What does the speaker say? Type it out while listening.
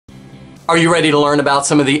Are you ready to learn about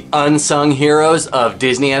some of the unsung heroes of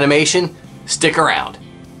Disney animation? Stick around.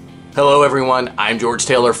 Hello everyone, I'm George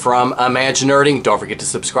Taylor from ImagiNERDing. Don't forget to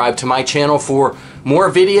subscribe to my channel for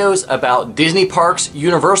more videos about Disney parks,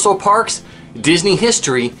 Universal parks, Disney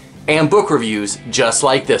history, and book reviews just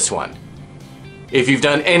like this one. If you've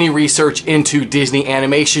done any research into Disney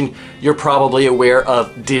animation, you're probably aware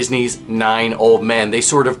of Disney's 9 old men. They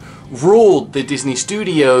sort of ruled the Disney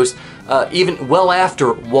studios even well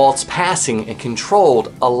after Walt's passing and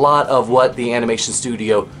controlled a lot of what the animation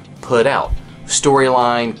studio put out.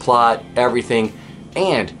 Storyline, plot, everything,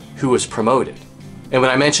 and who was promoted. And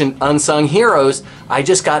when I mentioned unsung heroes, I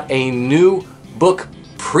just got a new book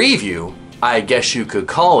preview, I guess you could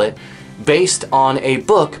call it, based on a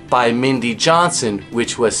book by Mindy Johnson,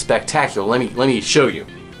 which was spectacular. Let me show you.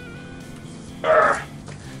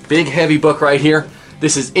 Big heavy book right here.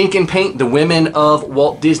 This is Ink and Paint, The Women of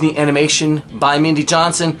Walt Disney Animation by Mindy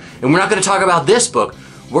Johnson. And we're not going to talk about this book.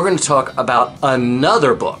 We're going to talk about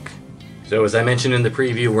another book. So as I mentioned in the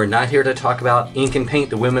preview, we're not here to talk about Ink and Paint,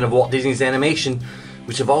 The Women of Walt Disney's Animation,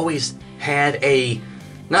 which have always had a,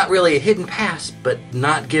 not really a hidden past, but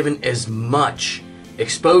not given as much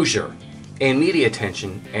exposure and media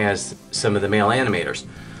attention as some of the male animators.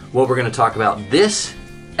 What we're going to talk about this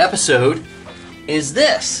episode is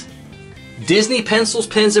this. Disney Pencils,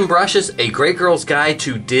 Pens, and Brushes, A Great Girl's Guide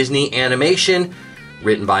to Disney Animation,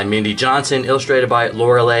 written by Mindy Johnson, illustrated by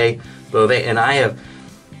Lorelay Bove, and I have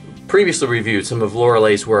previously reviewed some of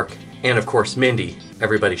Lorelay's work, and of course Mindy.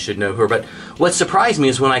 Everybody should know her. But what surprised me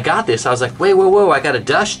is when I got this, I was like, wait, whoa, I got a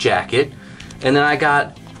dust jacket, and then I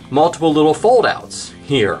got multiple little fold-outs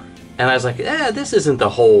here. And I was like, this isn't the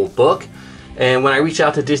whole book. And when I reached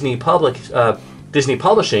out to Disney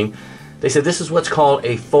Publishing, they said this is what's called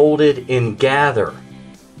a folded and gathered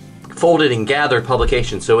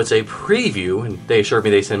publication. So it's a preview, and they assured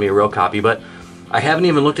me they sent me a real copy, but I haven't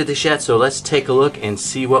even looked at this yet, so let's take a look and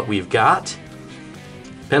see what we've got.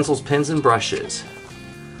 Pencils, Pens, and Brushes.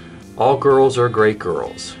 All Girls Are Great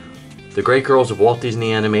Girls. The Great Girls of Walt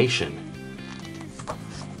Disney Animation.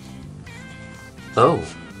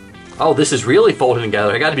 Oh, this is really folded and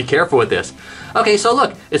gathered. I gotta be careful with this. Okay, so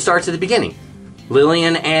look, it starts at the beginning.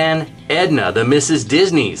 Lilian and Edna, the Mrs.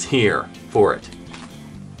 Disneys, here for it.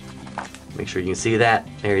 Make sure you can see that.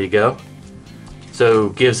 There you go. So,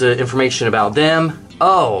 gives information about them.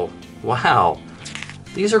 Oh, wow.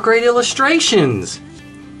 These are great illustrations.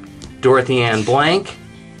 Dorothy Ann Blank.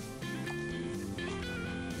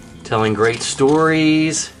 Telling great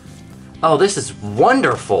stories. Oh, this is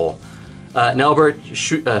wonderful. Mildred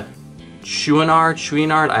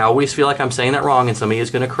Chouinard. I always feel like I'm saying that wrong, and somebody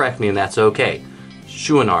is going to correct me, and that's okay.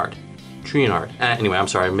 Chouinard. Anyway, I'm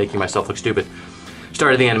sorry, I'm making myself look stupid.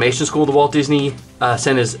 Started the animation school to Walt Disney.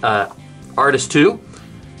 Sent his artist to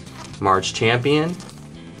Marge Champion.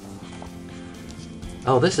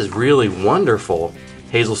 Oh, this is really wonderful.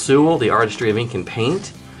 Hazel Sewell, The Artistry of Ink and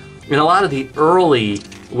Paint. And a lot of the early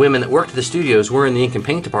women that worked at the studios were in the ink and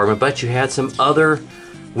paint department, but you had some other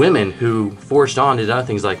women who forged on to other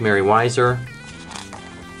things like Mary Weiser.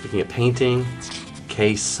 Looking at painting.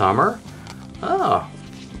 Kae Sumner. Oh,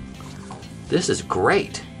 this is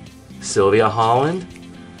great. Sylvia Holland.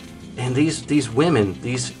 And these women,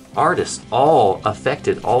 these artists, all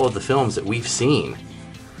affected all of the films that we've seen.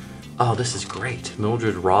 Oh, this is great.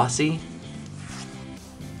 Mildred Rossi.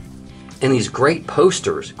 And these great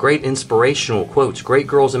posters, great inspirational quotes. Great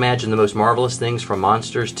girls imagine the most marvelous things, from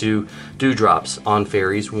monsters to dewdrops on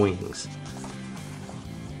fairies' wings.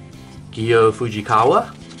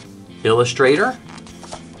 Fujikawa, illustrator.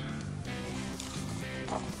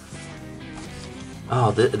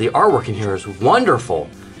 Oh, the artwork in here is wonderful.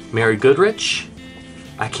 Mary Goodrich.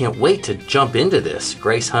 I can't wait to jump into this.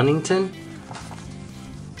 Grace Huntington.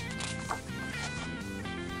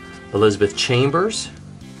 Elizabeth Chambers.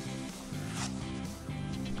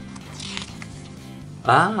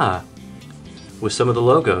 With some of the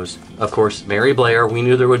logos. Of course, Mary Blair. We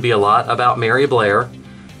knew there would be a lot about Mary Blair.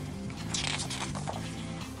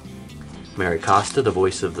 Mary Costa, the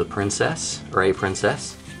voice of the princess, or a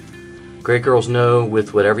princess. Great girls know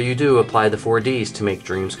with whatever you do, apply the 4 Ds to make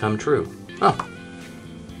dreams come true. Oh.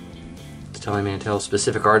 It's telling Mantel's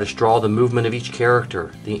specific artists draw the movement of each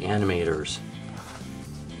character, the animators.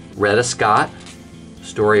 Retta Scott,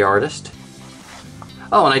 story artist.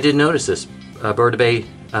 Oh, and I did notice this. Bird Bay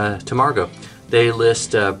to Margot. They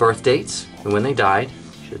list birth dates and when they died,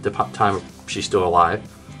 at the time she's still alive.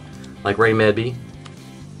 Like Ray Medby,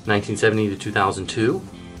 1970 to 2002.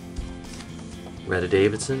 Retta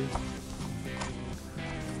Davidson.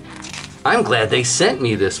 I'm glad they sent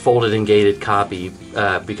me this folded and gated copy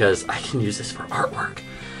because I can use this for artwork.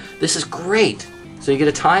 This is great. So you get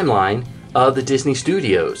a timeline of the Disney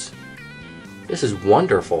Studios. This is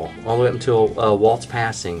wonderful, all the way up until Walt's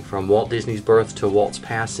passing, from Walt Disney's birth to Walt's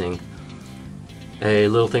passing. A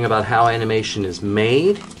little thing about how animation is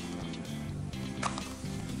made.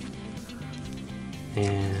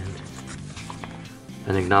 And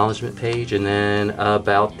an acknowledgement page, and then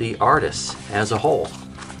about the artists as a whole.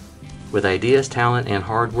 With ideas, talent, and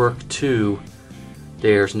hard work too,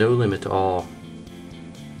 there's no limit to all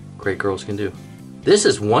great girls can do. This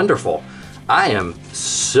is wonderful. I am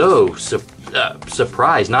so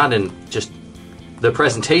surprised. Not in just the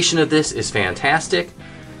presentation of this is fantastic.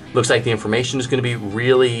 Looks like the information is going to be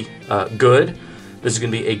really good. This is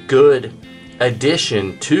going to be a good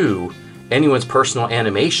addition to anyone's personal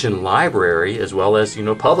animation library, as well as, you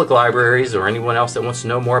know, public libraries or anyone else that wants to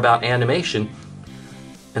know more about animation.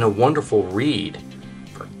 And a wonderful read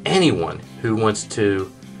for anyone who wants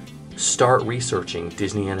to start researching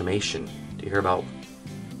Disney animation,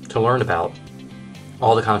 to learn about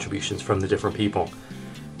all the contributions from the different people.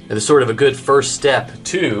 And it's sort of a good first step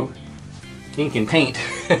to Ink and Paint,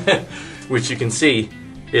 which you can see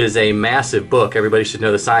is a massive book. Everybody should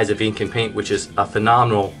know the size of Ink and Paint, which is a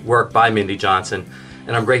phenomenal work by Mindy Johnson.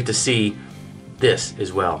 And I'm great to see this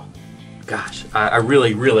as well. Gosh, I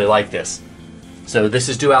really, really like this. So this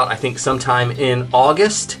is due out, I think, sometime in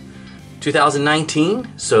August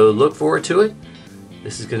 2019. So look forward to it.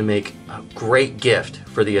 This is going to make a great gift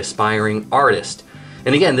for the aspiring artist.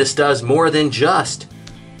 And again, this does more than just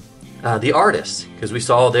the artists, because we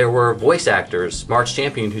saw there were voice actors, Marge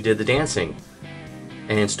Champion, who did the dancing,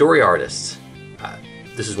 and story artists.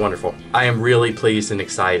 This is wonderful. I am really pleased and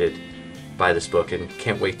excited by this book and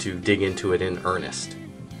can't wait to dig into it in earnest.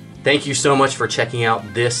 Thank you so much for checking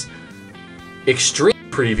out this extreme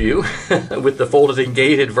preview with the folded and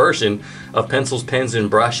gated version of Pencils, Pens, and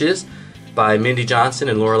Brushes by Mindy Johnson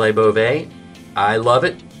and Lorelay Bove. I love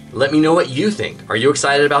it. Let me know what you think. Are you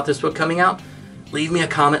excited about this book coming out? Leave me a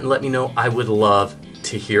comment and let me know. I would love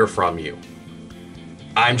to hear from you.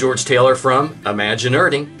 I'm George Taylor from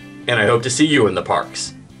ImagiNERDing, and I hope to see you in the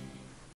parks.